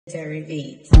Very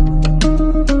beat.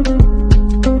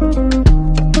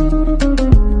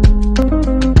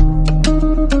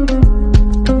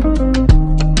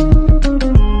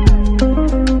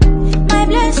 My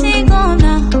blessing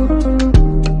gonna.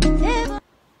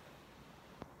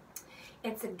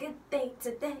 It's a good day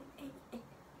today.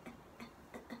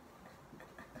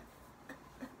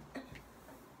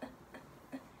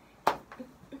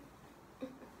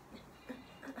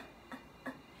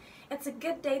 It's a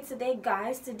good day today,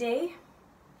 guys. Today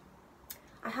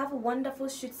I have a wonderful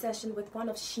shoot session with one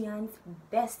of Xi'an's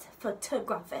best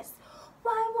photographers.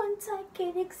 Why won't I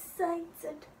get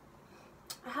excited?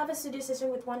 I have a studio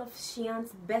session with one of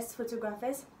Xi'an's best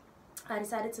photographers. I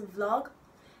decided to vlog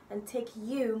and take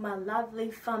you, my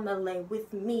lovely family,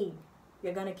 with me.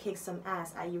 You're gonna kick some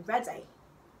ass. Are you ready?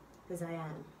 Because I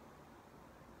am.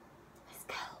 Let's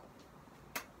go.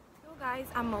 So guys,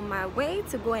 I'm on my way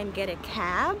to go and get a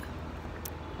cab.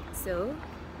 So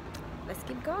let's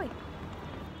keep going.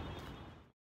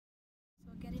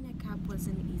 So getting a cab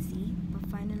wasn't easy, but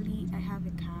finally I have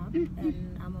a cab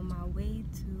and I'm on my way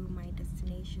to my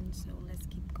destination. So let's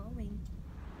keep going.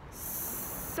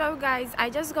 So guys, I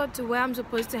just got to where I'm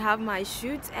supposed to have my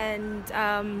shoot, and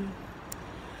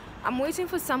I'm waiting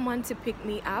for someone to pick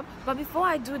me up. But before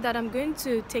I do that, I'm going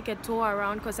to take a tour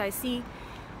around because I see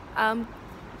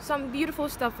some beautiful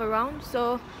stuff around.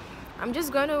 So I'm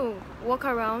just going to walk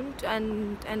around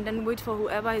and then wait for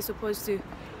whoever is supposed to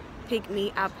pick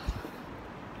me up.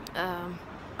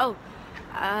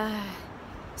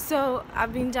 So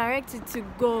I've been directed to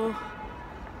go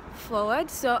forward,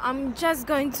 so I'm just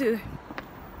going to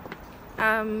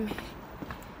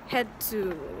head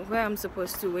to where I'm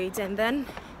supposed to wait and then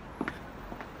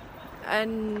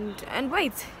and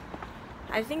wait.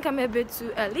 I think I'm a bit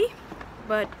too early,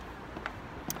 but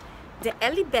the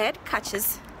early bird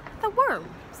catches the worm.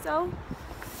 So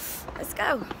let's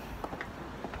go.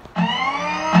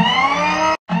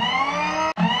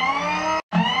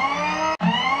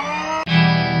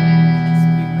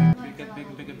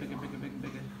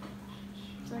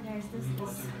 So guys, this is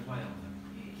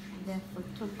the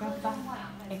photographer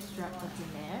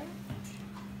extraordinaire.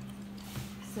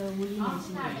 So will you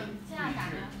mention it?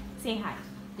 Say hi.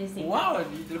 Just say wow,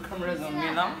 the camera is on me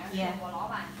now? yeah.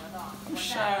 I'm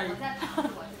shy.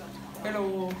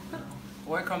 Hello.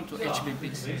 Welcome to HB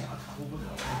Pics.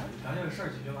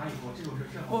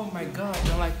 Oh my god, I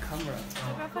don't like camera. The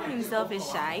photographer himself is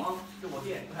shy.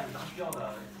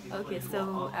 Okay,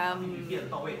 so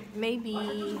maybe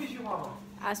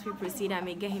as we proceed, I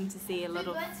may get him to say a lot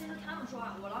of.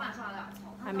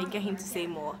 I may get him to say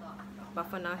more, but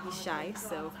for now he's shy.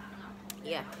 So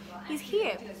yeah, he's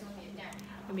here,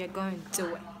 and we are going to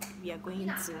do it. We are going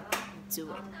to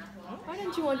do it. Why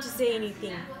don't you want to say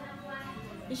anything?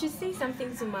 You should say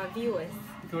something to my viewers.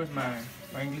 Because my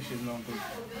English is not good.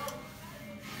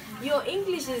 Your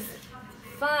English is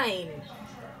fine.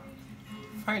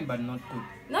 Fine, but not good.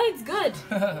 No, it's good.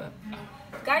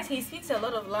 Guys, he speaks a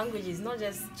lot of languages, not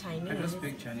just Chinese. I don't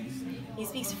speak Chinese. He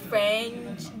speaks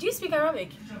French. Do you speak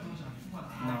Arabic?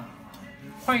 No.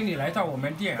 欢迎你来到我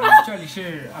们店啊！这里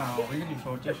是我跟你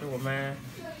说，这是我们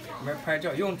拍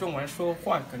照，用中文说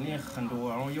话肯定很多，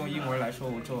然后用英文来说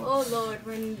我就。Oh Lord,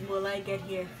 when will I get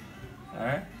here?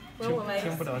 哎，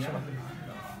听不懂是吧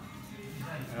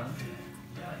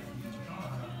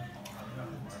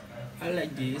？I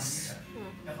like this.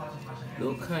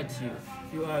 Look at you.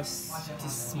 You are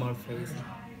this small face.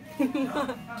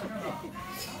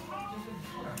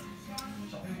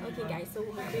 Okay, guys, so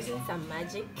we'll be using some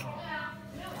magic.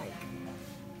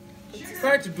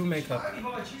 Try to do makeup.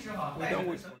 We don't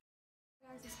wait.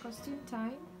 Guys, it's costume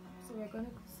time, so we're gonna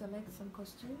select some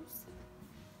costumes.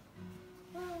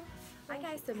 Hi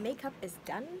guys, the makeup is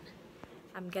done.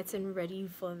 I'm getting ready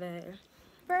for the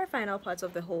very final part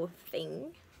of the whole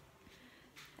thing,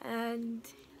 and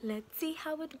let's see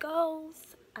how it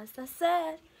goes. As I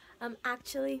said, I'm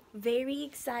actually very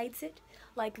excited,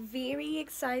 like very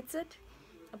excited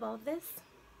about this.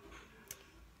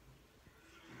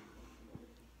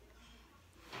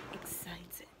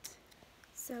 Excited.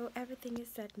 So everything is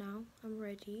set now. I'm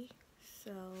ready.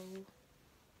 So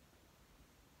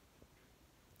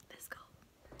let's go.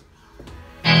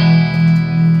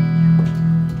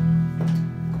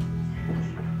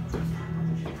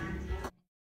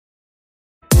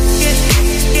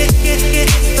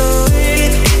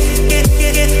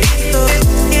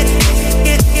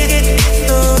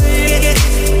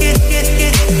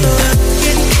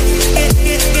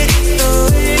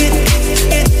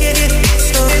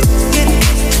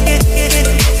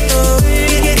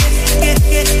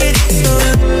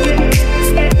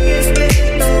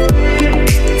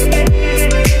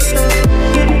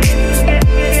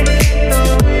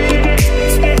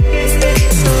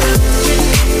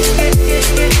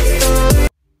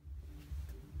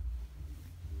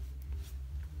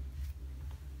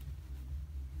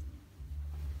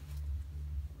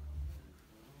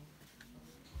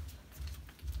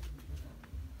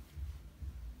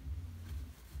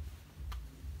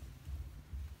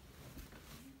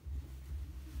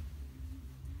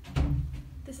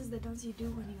 the dance you do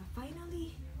when you're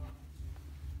finally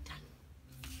done.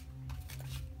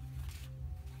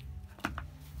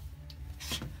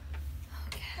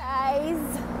 Okay.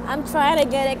 Guys, I'm trying to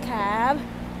get a cab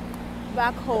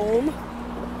back home.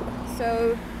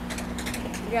 So,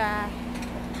 yeah,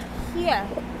 here.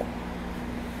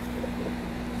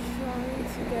 Trying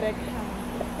to get a cab.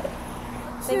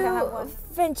 To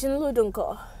奋情路洞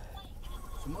口。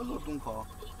什么路洞口？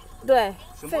对，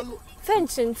什么路？奋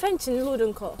情路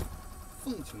洞口。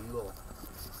凤琴路。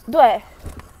对。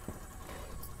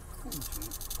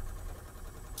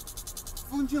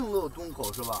凤琴路东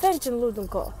口是吧？奋情路洞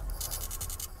口。